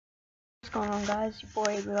going on, guys? Your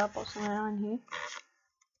boy Apple9 here.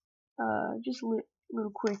 Just a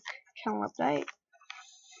little quick channel update.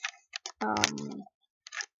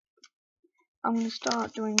 I'm gonna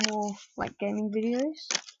start doing more like gaming videos.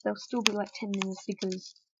 They'll still be like 10 minutes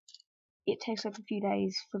because it takes like a few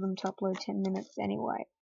days for them to upload 10 minutes anyway.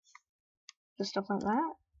 For stuff like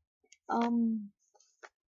that.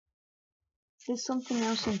 There's something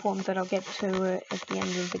else important that I'll get to at the end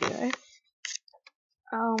of the video.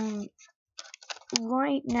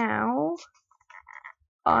 Right now,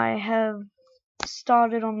 I have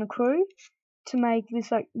started on the crew to make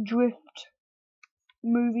this like drift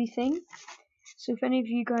movie thing. So if any of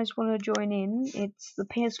you guys want to join in, it's the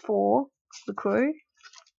PS4, the crew.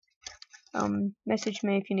 Message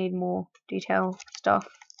me if you need more detail stuff.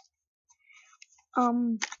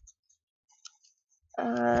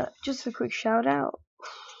 Just a quick shout out.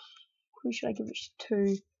 Who should I give it to?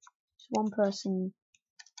 Just one person.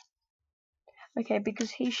 Okay, because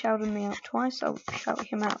he shouted me out twice, I'll shout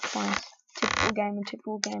him out twice.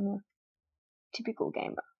 Typical gamer.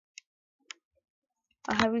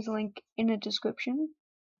 I have his link in the description,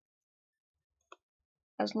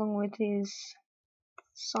 as long with his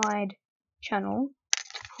side channel,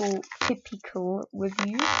 typical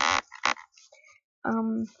review.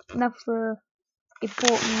 Now for the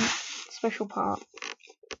important special part.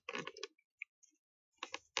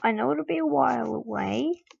 I know it'll be a while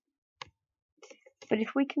away, but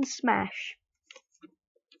if we can smash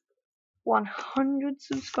 100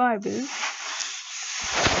 subscribers,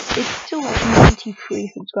 it's still like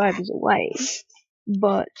 93 subscribers away,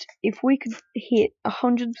 but if we could hit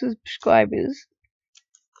 100 subscribers,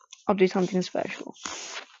 I'll do something special.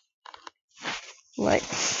 Like,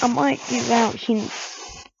 I might give out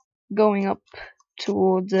hints going up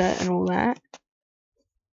towards it and all that.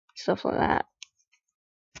 Stuff like that.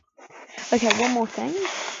 Okay, one more thing.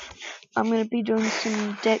 I'm going to be doing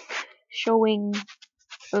some deck showing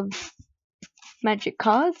of Magic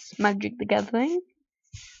cards, Magic the Gathering.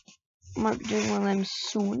 Might be doing one of them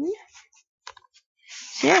soon.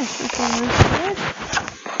 So yeah, this one is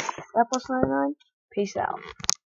Apple9. Peace out.